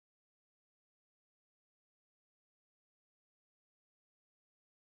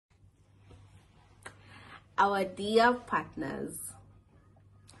Our dear partners.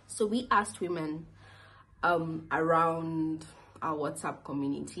 So we asked women around our WhatsApp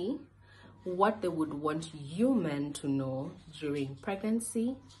community what they would want you men to know during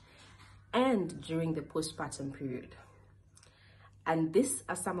pregnancy and during the postpartum period. And these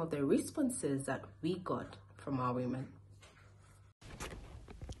are some of the responses that we got from our women.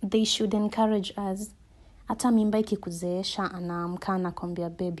 They should encourage us. Hata mimba ikikuzeesha anaamka anakwambia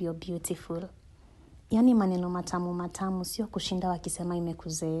babe you're beautiful. Yaani maneno matamu matamu, sio kushinda wakisema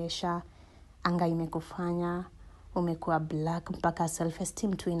imekuzeesha, anga imekufanya, umekuwa black, mpaka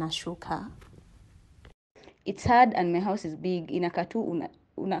self-esteem tu inashuka. It's hard and my house is big. Inakaa tu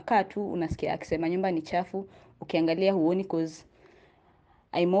unakaa tu unasikia akisema nyumba ni chafu, ukiangalia huoni cause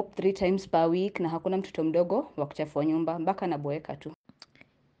I mop 3 times per week na hakuna mtoto mdogo wa kuchafua nyumba, mpaka naboeka tu.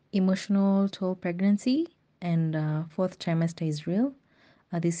 Emotional toll pregnancy and fourth trimester is real.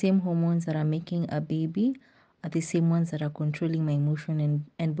 Are the same hormones that are making a baby are the same ones that are controlling my emotion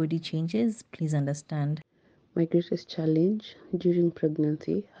and body changes. Please understand. My greatest challenge during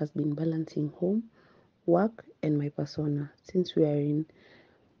pregnancy has been balancing home, work, and my persona. Since we are in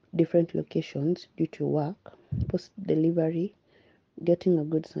different locations due to work, post-delivery, getting a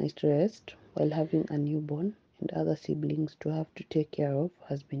good night's rest while having a newborn and other siblings to have to take care of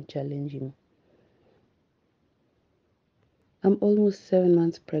has been challenging. I'm almost 7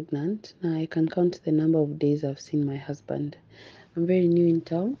 months pregnant. Now I can count the number of days I've seen my husband. I'm very new in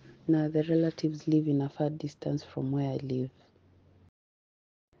town. Now the relatives live in a far distance from where I live.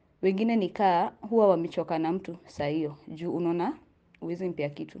 Wengine nikaa huwa wamechoka na mtu saa hiyo. Juu unaona huwezi mpea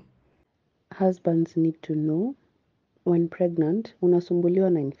kitu. Husbands need to know when pregnant, unasumbuliwa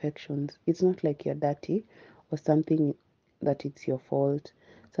na infections. It's not like you're dirty or something that it's your fault.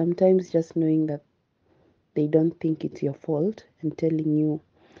 Sometimes just knowing that they don't think it's your fault and telling you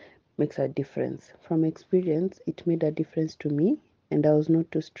makes a difference. From experience, it made a difference to me, and I was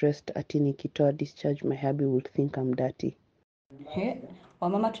not too stressed ati nikitoa discharge my hubby would think I'm dirty.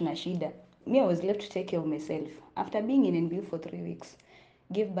 Wamama tuna shida. Me, I was left to take care of myself. After being in NBU for 3 weeks,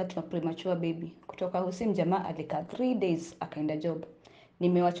 gave birth to a premature baby. Kutoka Hussein jamaa alikaa 3 days akaenda job.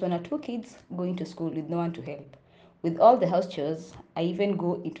 Nimewachwa na 2 kids going to school with no one to help. With all the house chores, I even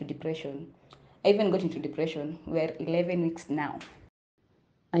got into depression. We're 11 weeks now.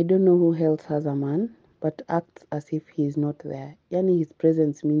 I don't know who else has a man, but acts as if he is not there. Yani his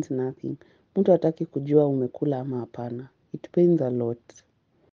presence means nothing. Mtu hataki kujua umekula ama hapana. It pains a lot.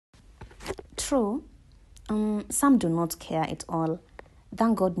 True. Some do not care at all.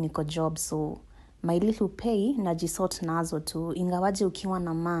 Thank God niko job, so my little pay najisort nazo tu. Ingawaje ukiwa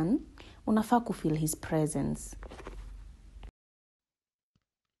na man, unafaa kufeel his presence.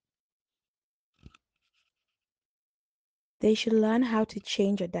 They should learn how to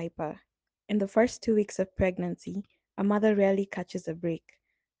change a diaper. In the first 2 weeks of pregnancy, a mother rarely catches a break.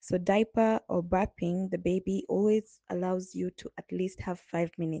 So diaper or burping the baby always allows you to at least have 5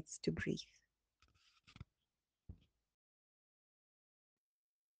 minutes to breathe.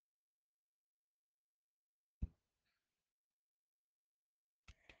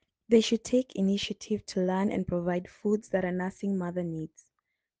 They should take initiative to learn and provide foods that a nursing mother needs.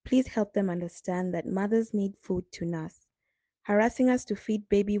 Please help them understand that mothers need food to nurse. Harassing us to feed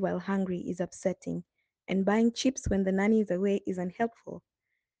baby while hungry is upsetting, and buying chips when the nanny is away is unhelpful.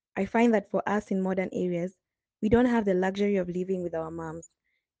 I find that for us in modern areas, we don't have the luxury of living with our moms.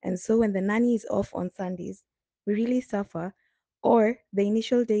 And so when the nanny is off on Sundays, we really suffer, or the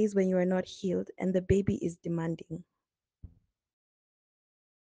initial days when you are not healed and the baby is demanding.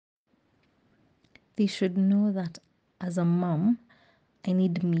 They should know that as a mom, I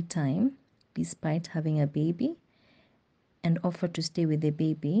need me time despite having a baby, and offer to stay with the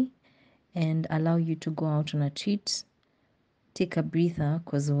baby and allow you to go out on a treat, take a breather,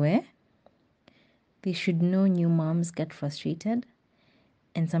 cause where? They should know new moms get frustrated,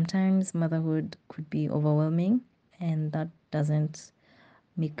 and sometimes motherhood could be overwhelming, and that doesn't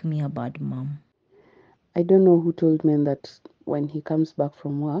make me a bad mom. I don't know who told men that when he comes back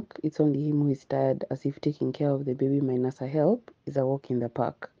from work, it's only him who is tired, as if taking care of the baby minus a help is a walk in the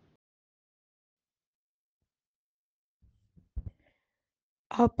park.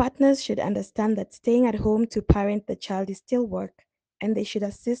 Our partners should understand that staying at home to parent the child is still work, and they should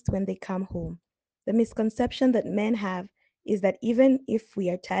assist when they come home. The misconception that men have is that even if we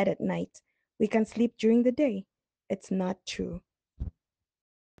are tired at night, we can sleep during the day. It's not true.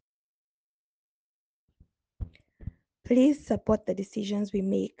 Please support the decisions we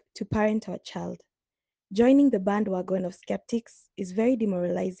make to parent our child. Joining the bandwagon of skeptics is very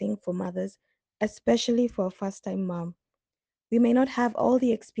demoralizing for mothers, especially for a first time mom. We may not have all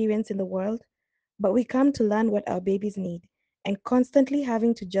the experience in the world, but we come to learn what our babies need, and constantly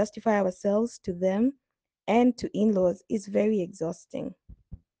having to justify ourselves to them and to in laws is very exhausting.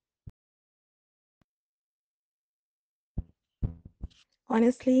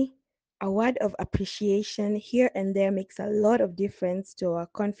 Honestly, a word of appreciation here and there makes a lot of difference to our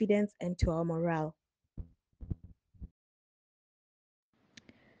confidence and to our morale.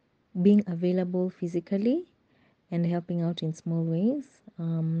 Being available physically and helping out in small ways.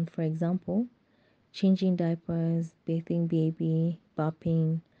 For example, changing diapers, bathing baby,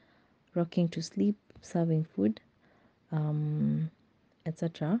 burping, rocking to sleep, serving food, um,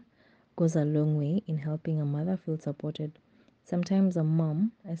 etc., goes a long way in helping a mother feel supported. Sometimes a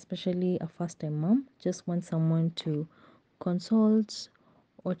mom, especially a first time mom, just wants someone to consult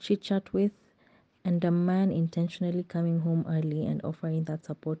or chit chat with, and a man intentionally coming home early and offering that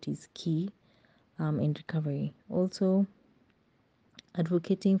support is key in recovery. Also,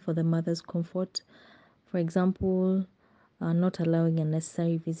 advocating for the mother's comfort, for example, not allowing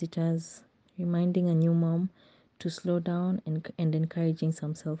unnecessary visitors, reminding a new mom to slow down and encouraging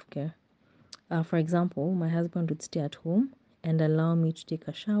some self care. For example, my husband would stay at home and allow me to take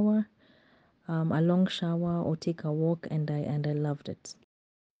a shower, a long shower, or take a walk, and I loved it.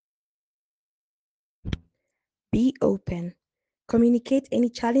 Be open. Communicate any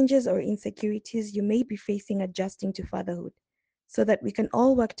challenges or insecurities you may be facing adjusting to fatherhood so that we can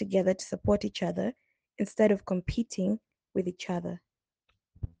all work together to support each other instead of competing with each other.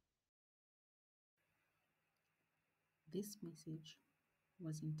 This message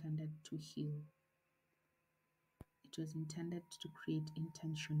was intended to heal. It was intended to create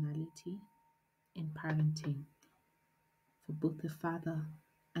intentionality in parenting for both the father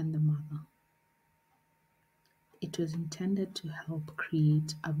and the mother. It was intended to help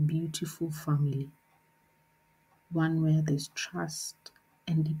create a beautiful family, one where there's trust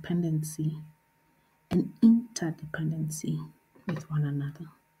and dependency and interdependency with one another.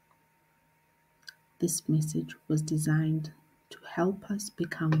 This message was designed to help us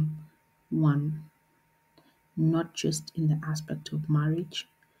become one, not just in the aspect of marriage,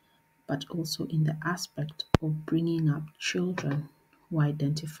 but also in the aspect of bringing up children who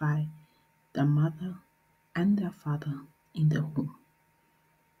identify their mother and their father in the home.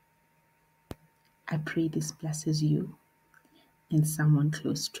 I pray this blesses you and someone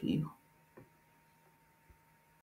close to you.